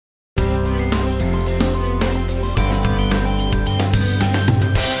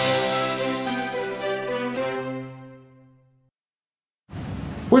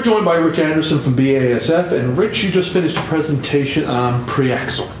We're joined by Rich Anderson from BASF, and Rich, you just finished a presentation on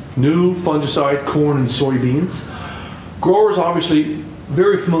Priaxor, new fungicide, corn and soybeans. Growers obviously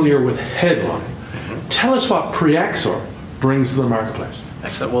very familiar with headline. Tell us what Priaxor brings to the marketplace.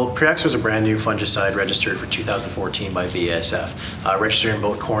 Excellent. Well, Priaxor is a brand new fungicide registered for 2014 by BASF, registered in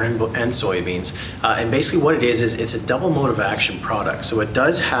both corn and soybeans. And basically what it is it's a double mode of action product. So it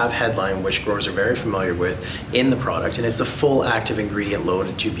does have headline, which growers are very familiar with in the product, and it's the full active ingredient load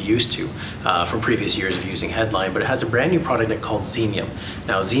that you'd be used to from previous years of using headline, but it has a brand new product called Xemium.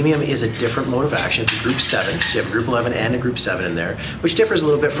 Now, Xemium is a different mode of action. It's a group 7, so you have a group 11 and a group 7 in there, which differs a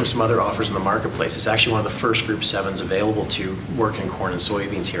little bit from some other offers in the marketplace. It's actually one of the first group 7s available to work in corn and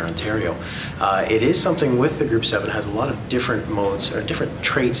soybeans here in Ontario. It is something with the Group 7 has a lot of different modes or different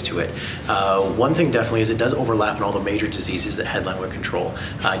traits to it. One thing definitely is it does overlap in all the major diseases that headline would control,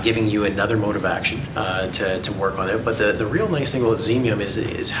 giving you another mode of action to work on it. But the real nice thing about Xemium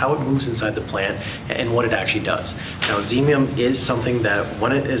is how it moves inside the plant and what it actually does. Now, Xemium is something that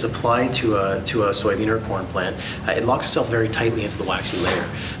when it is applied to a soybean or corn plant, it locks itself very tightly into the waxy layer.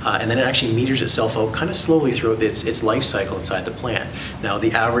 And then it actually meters itself out kind of slowly throughout its life cycle inside the plant. Now,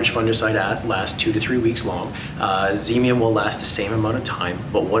 the average fungicide lasts 2 to 3 weeks long. Xemium will last the same amount of time,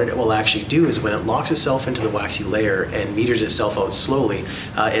 but what it will actually do is when it locks itself into the waxy layer and meters itself out slowly,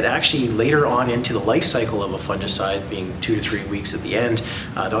 it actually later on into the life cycle of a fungicide, being 2 to 3 weeks at the end,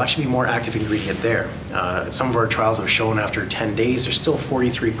 there'll actually be more active ingredient there. Some of our trials have shown after 10 days, there's still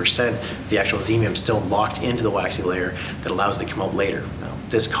 43% of the actual Xemium still locked into the waxy layer that allows it to come out later. Now,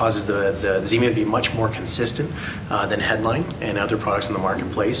 this causes the Xemium to be much more consistent than headline and other products in the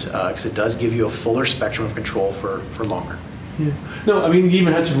marketplace, because it does give you a fuller spectrum of control for longer. Yeah. No, I mean, you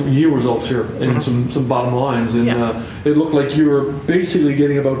even had some yield results here and some bottom lines, and it looked like you were basically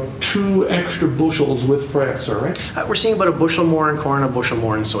getting about 2 extra bushels with Priaxor, right? We're seeing about a bushel more in corn, a bushel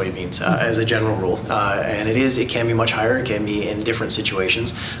more in soybeans, as a general rule. And it can be much higher, it can be in different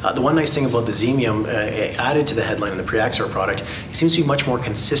situations. The one nice thing about the Xemium added to the headline in the Priaxor product, it seems to be much more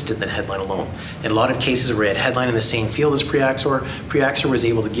consistent than headline alone. In a lot of cases where we had headline in the same field as Priaxor was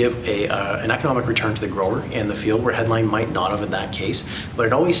able to give an economic return to the grower in the field where headline might not have in that case, but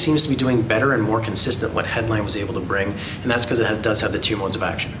it always seems to be doing better and more consistent what headline was able to bring, and that's because it does have the 2 modes of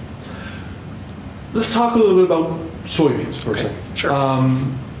action. Let's talk a little bit about soybeans for a second. Sure.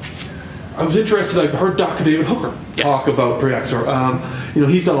 I was interested, I've heard Dr. David Hooker talk about Priaxor. You know,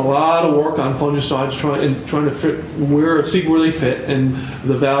 he's done a lot of work on fungicides trying to see where they fit and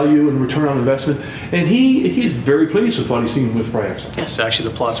the value and return on investment. And he's very pleased with what he's seen with Priaxor. Yes, actually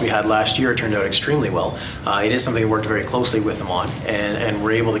the plots we had last year turned out extremely well. It is something we worked very closely with them on, and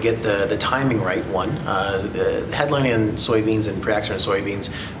we're able to get the timing right. The headline in soybeans and Priaxor in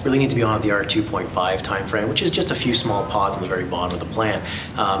soybeans really need to be on at the R2.5 time frame, which is just a few small pods on the very bottom of the plant.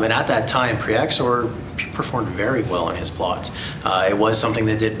 And at that time, Priaxor performed very well in his plots. It was something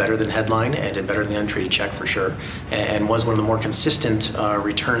that did better than headline and did better than the untreated check for sure, and was one of the more consistent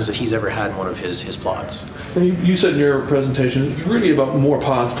returns that he's ever had in one of his plots. And you said in your presentation it's really about more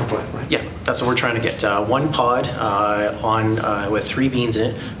pods per plant, right? Yeah, that's what we're trying to get. 1 pod with 3 beans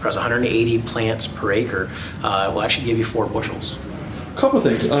in it across 180 plants per acre will actually give you 4 bushels. A couple of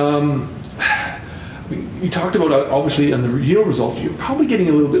things. You talked about, obviously, on the yield results, you're probably getting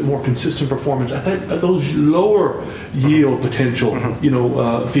a little bit more consistent performance at those lower yield potential,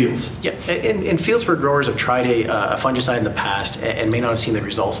 fields. Yeah, in fields where growers have tried a fungicide in the past and may not have seen the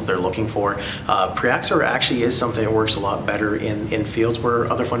results that they're looking for, Priaxor actually is something that works a lot better in fields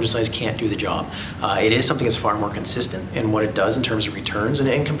where other fungicides can't do the job. It is something that's far more consistent in what it does in terms of returns, and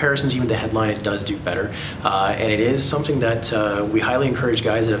in comparisons even to headline, it does do better. And it is something that we highly encourage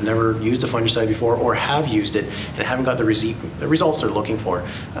guys that have never used a fungicide before or have used it and haven't got the results they're looking for.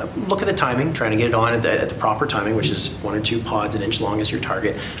 Look at the timing, trying to get it on at the proper timing, which is 1 or 2 pods an inch long as your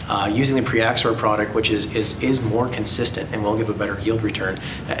target. Using the Priaxor product, which is more consistent and will give a better yield return,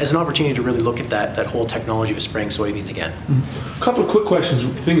 as an opportunity to really look at that whole technology of spraying soybeans again. A couple of quick questions,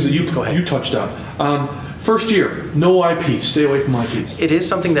 things that you touched on. First year, no IP, stay away from IPs. It is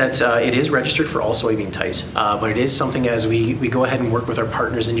something that it is registered for all soybean types, but it is something as we go ahead and work with our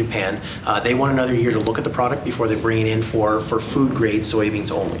partners in Japan, they want another year to look at the product before they bring it in for food grade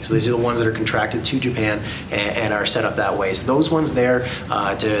soybeans only. So these are the ones that are contracted to Japan and are set up that way. So those ones there,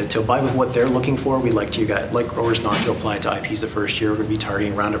 to abide with what they're looking for, we'd like growers not to apply to IPs the first year. We're going to be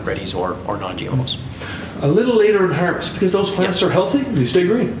targeting Roundup Readies or non-GMOs. a little later in harvest because those plants are healthy and they stay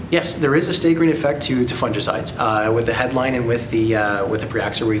green. Yes, there is a stay green effect to fungicides. With the headline and with the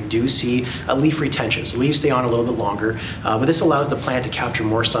Priaxor, we do see a leaf retention. So leaves stay on a little bit longer, but this allows the plant to capture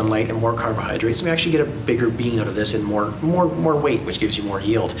more sunlight and more carbohydrates. And we actually get a bigger bean out of this and more weight, which gives you more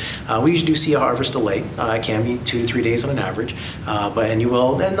yield. We usually do see a harvest delay. It can be 2 to 3 days on an average,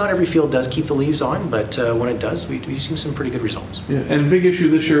 and not every field does keep the leaves on, but when it does, we see some pretty good results. Yeah, and a big issue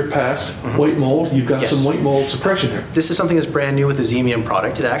this year past, white mold. You've got some white mold suppression here. This is something that's brand new with the Xemium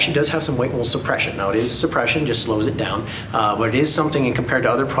product. It actually does have some white mold suppression. Now it is suppression, just slows it down, but it is something, and compared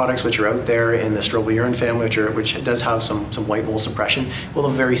to other products which are out there in the strobilurin family, which does have some white mold suppression, will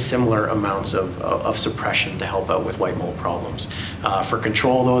have very similar amounts of suppression to help out with white mold problems. For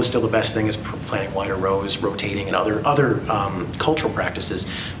control, though, still the best thing is planting wider rows, rotating, and other cultural practices.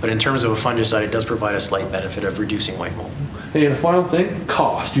 But in terms of a fungicide, it does provide a slight benefit of reducing white mold. Hey, and the final thing,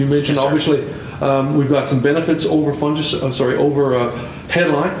 cost. You mentioned obviously we've got some benefits over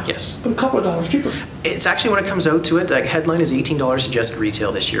headline. Yes. But a couple of dollars cheaper. It's actually, when it comes out to it, headline is $18 suggested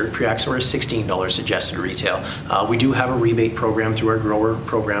retail this year. Priaxor is $16 suggested retail. We do have a rebate program through our grower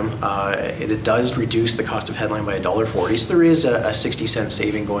program. It does reduce the cost of headline by $1.40, so there is a 60-cent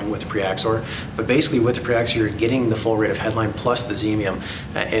saving going with the Priaxor. But basically, with the Priaxor, you're getting the full rate of headline plus the Xemium,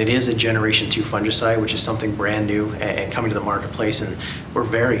 and it is a Generation 2 fungicide, which is something brand new and coming to the marketplace, and we're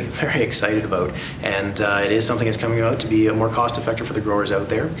very, very excited about. And it is something that's coming out to be more cost-effective for the growers out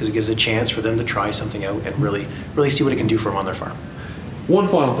there, because it gives a chance for them to try something out and really see what it can do for them on their farm. One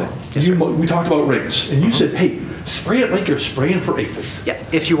final thing. Yes, we talked about rates, and you said, hey, spray it like you're spraying for aphids. Yeah,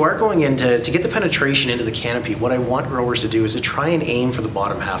 if you are going in to get the penetration into the canopy, what I want growers to do is to try and aim for the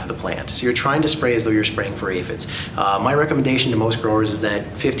bottom half of the plant. So you're trying to spray as though you're spraying for aphids. My recommendation to most growers is that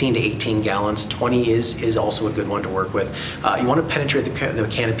 15 to 18 gallons, 20 is also a good one to work with. You want to penetrate the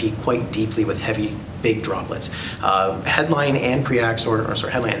canopy quite deeply with heavy, big droplets. Headline and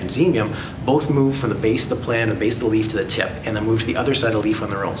Headline and Xemium both move from the base of the plant, the base of the leaf to the tip, and then move to the other side of the leaf on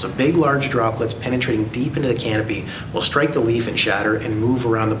their own. So big, large droplets penetrating deep into the canopy will strike the leaf and shatter and move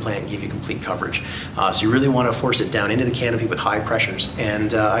around the plant and give you complete coverage. So you really want to force it down into the canopy with high pressures,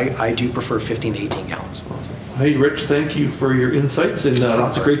 and I do prefer 15 to 18 gallons. Hey, Rich, thank you for your insights and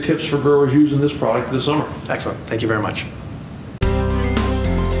lots of great tips for growers using this product this summer. Excellent. Thank you very much.